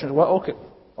have that assurance? Well,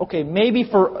 okay. Maybe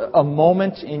for a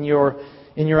moment in your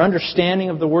understanding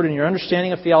of the Word, in your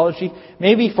understanding of theology,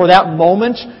 maybe for that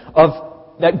moment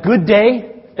of that good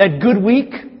day, that good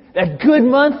week, that good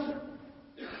month,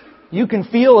 you can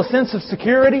feel a sense of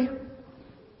security.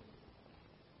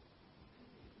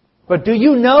 But do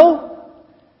you know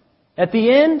at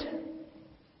the end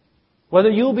whether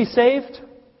you'll be saved?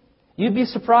 You'd be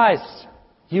surprised.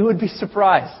 You would be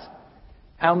surprised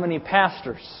how many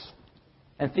pastors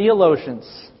and theologians,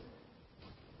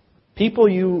 people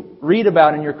you read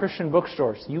about in your Christian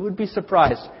bookstores, you would be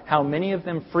surprised how many of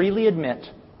them freely admit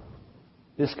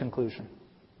this conclusion.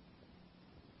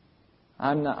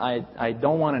 I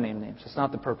don't want to name names. It's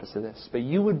not the purpose of this. But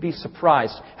you would be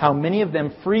surprised how many of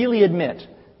them freely admit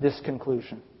this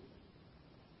conclusion.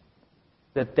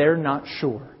 That they're not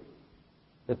sure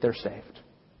that they're saved.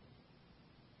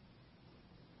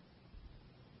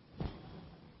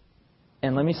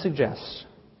 And let me suggest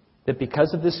that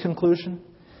because of this conclusion,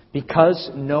 because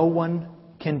no one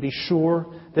can be sure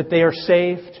that they are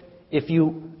saved, if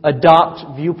you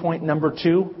adopt viewpoint number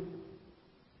 2,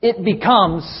 it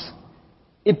becomes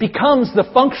the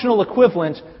functional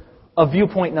equivalent of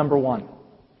viewpoint number 1.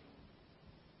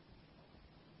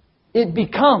 It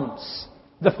becomes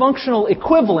the functional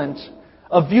equivalent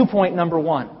of viewpoint number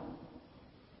 1.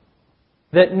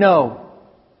 That no,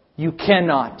 you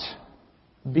cannot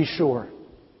be sure.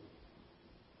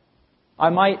 I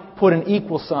might put an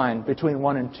equal sign between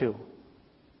 1 and 2.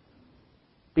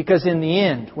 Because in the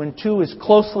end, when 2 is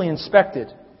closely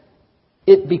inspected,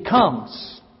 it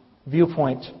becomes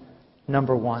viewpoint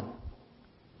number 1.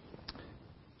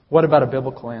 What about a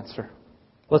biblical answer?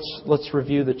 Let's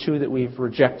review the 2 that we've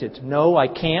rejected. No, I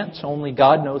can't. Only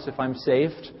God knows if I'm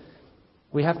saved.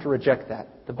 We have to reject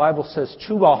that. The Bible says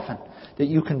too often that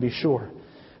you can be sure.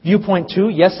 Viewpoint 2,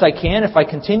 yes, I can if I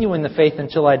continue in the faith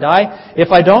until I die. If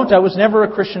I don't, I was never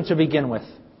a Christian to begin with.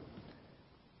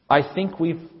 I think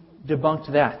we've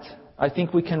debunked that. I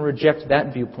think we can reject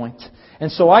that viewpoint.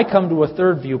 And so I come to a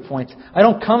third viewpoint. I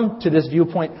don't come to this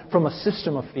viewpoint from a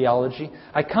system of theology.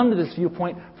 I come to this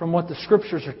viewpoint from what the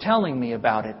Scriptures are telling me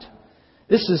about it.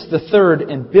 This is the third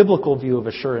and biblical view of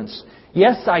assurance.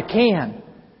 Yes, I can.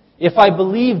 If I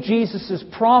believe Jesus'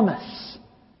 promise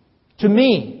to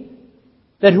me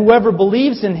that whoever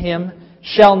believes in Him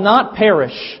shall not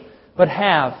perish, but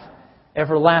have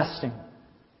everlasting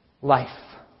life.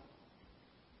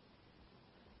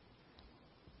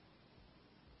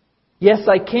 Yes,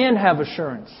 I can have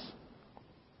assurance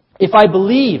if I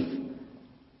believe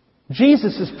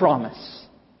Jesus' promise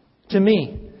to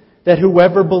me that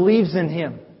whoever believes in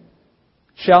Him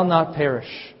shall not perish,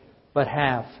 but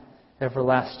have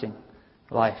everlasting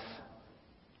life.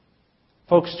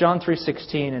 Folks, John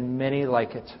 3:16 and many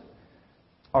like it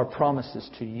are promises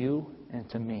to you and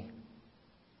to me.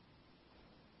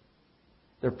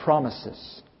 They're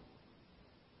promises.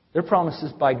 They're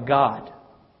promises by God.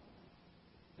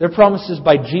 They're promises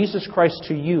by Jesus Christ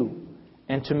to you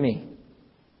and to me.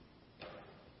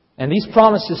 And these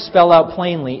promises spell out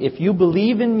plainly, if you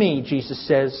believe in me, Jesus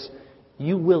says,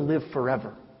 you will live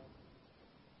forever.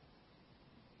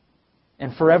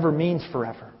 And forever means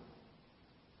forever.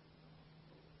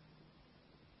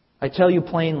 I tell you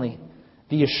plainly,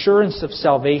 the assurance of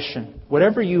salvation,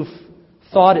 whatever you've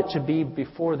thought it to be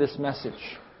before this message,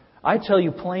 I tell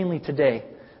you plainly today,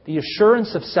 the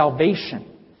assurance of salvation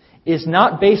is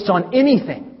not based on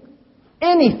anything,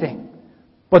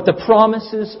 but the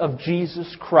promises of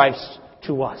Jesus Christ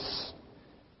to us.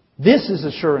 This is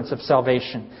assurance of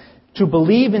salvation. To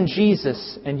believe in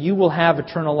Jesus and you will have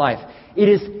eternal life. It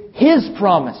is His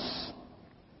promise.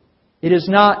 It is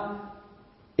not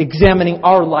examining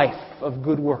our life of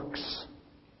good works.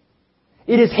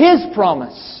 It is His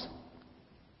promise.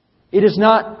 It is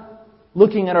not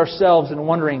looking at ourselves and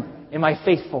wondering, am I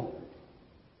faithful?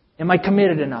 Am I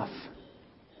committed enough?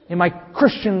 Am I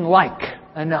Christian-like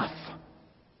enough?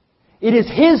 It is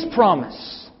His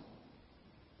promise.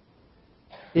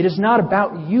 It is not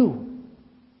about you.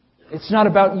 It's not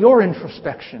about your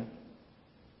introspection,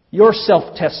 your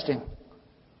self-testing.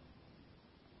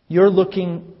 You're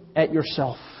looking at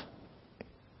yourself.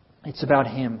 It's about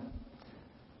Him.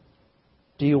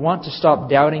 Do you want to stop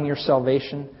doubting your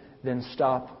salvation? Then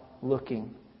stop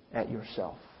looking at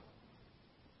yourself.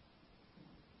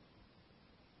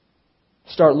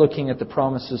 Start looking at the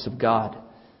promises of God.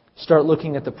 Start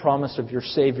looking at the promise of your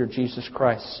Savior, Jesus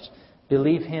Christ.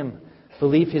 Believe Him.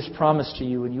 Believe His promise to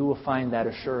you and you will find that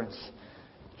assurance.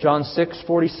 John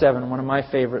 6:47, one of my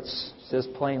favorites, says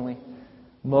plainly,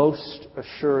 most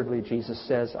assuredly, Jesus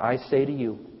says, I say to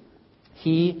you,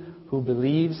 he who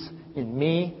believes in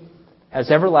me has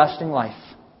everlasting life.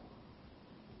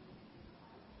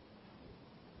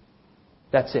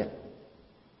 That's it.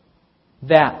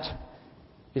 That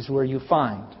is where you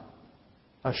find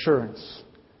assurance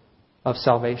of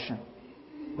salvation.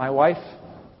 My wife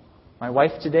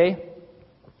today,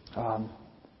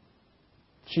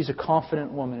 she's a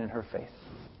confident woman in her faith.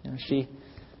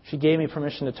 She gave me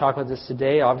permission to talk about this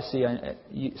today. Obviously,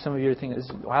 some of you are thinking,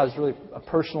 wow, this is really a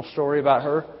personal story about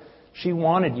her. She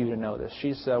wanted you to know this.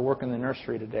 She's working in the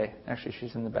nursery today. Actually,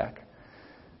 she's in the back.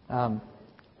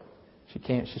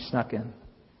 She snuck in.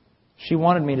 She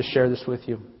wanted me to share this with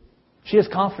you. She has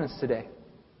confidence today.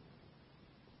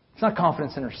 It's not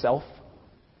confidence in herself.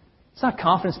 It's not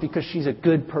confidence because she's a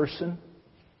good person.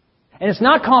 And it's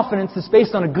not confidence that's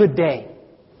based on a good day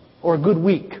or a good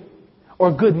week or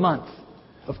a good month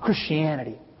of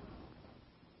Christianity.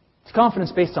 It's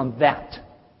confidence based on that.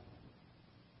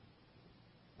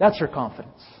 That's her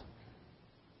confidence.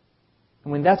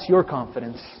 And when that's your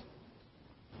confidence,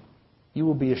 you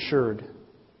will be assured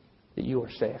that you are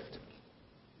saved.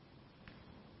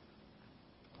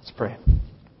 Let's pray.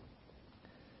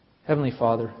 Heavenly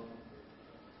Father,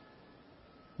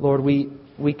 Lord,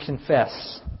 we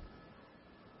confess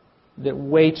that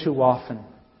way too often,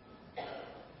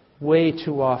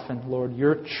 Lord,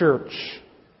 your church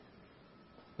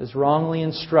has wrongly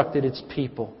instructed its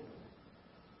people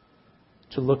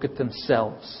to look at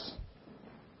themselves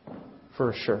for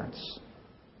assurance.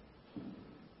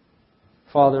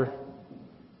 Father,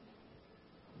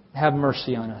 have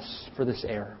mercy on us for this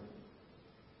error.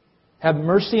 Have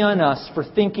mercy on us for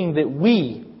thinking that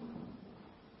we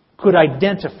could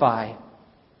identify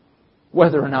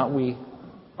whether or not we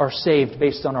are saved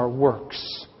based on our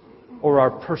works or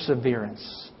our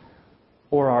perseverance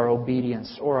or our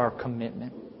obedience or our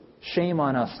commitment. Shame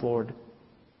on us, Lord.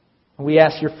 We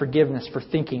ask your forgiveness for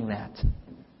thinking that.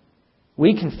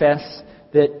 We confess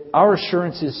that our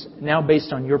assurance is now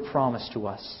based on your promise to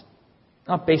us,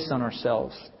 not based on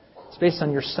ourselves. It's based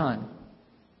on your Son.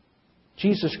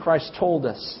 Jesus Christ told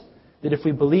us that if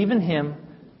we believe in Him,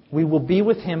 we will be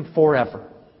with Him forever.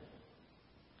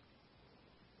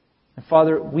 And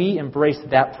Father, we embrace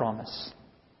that promise.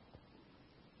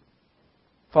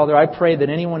 Father, I pray that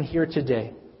anyone here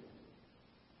today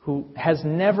who has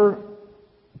never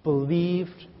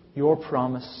believed Your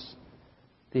promise,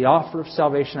 the offer of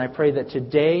salvation, I pray that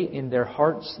today in their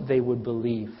hearts they would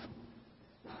believe.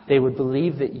 They would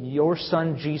believe that Your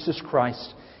Son, Jesus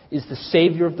Christ, is the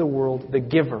Savior of the world, the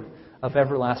giver of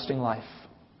everlasting life.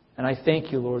 And I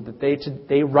thank You, Lord, that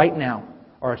they right now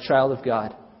are a child of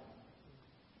God.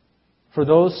 For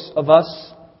those of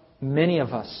us, many of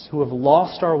us, who have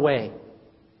lost our way,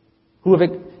 who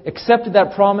have accepted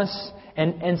that promise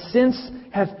and since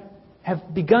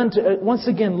have begun to once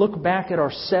again look back at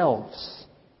ourselves.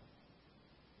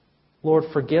 Lord,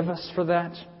 forgive us for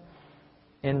that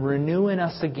and renew in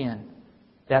us again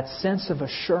that sense of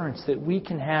assurance that we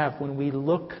can have when we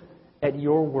look at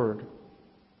Your Word,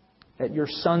 at Your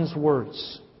Son's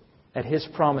words, at His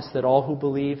promise that all who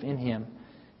believe in Him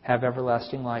have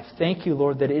everlasting life. Thank You,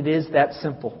 Lord, that it is that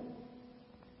simple.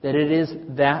 That it is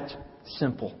that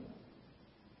simple.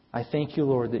 I thank You,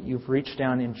 Lord, that You've reached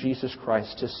down in Jesus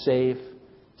Christ to save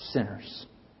sinners.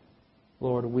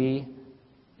 Lord, we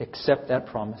accept that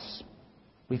promise.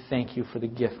 We thank You for the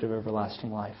gift of everlasting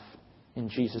life. In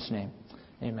Jesus' name,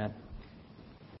 amen.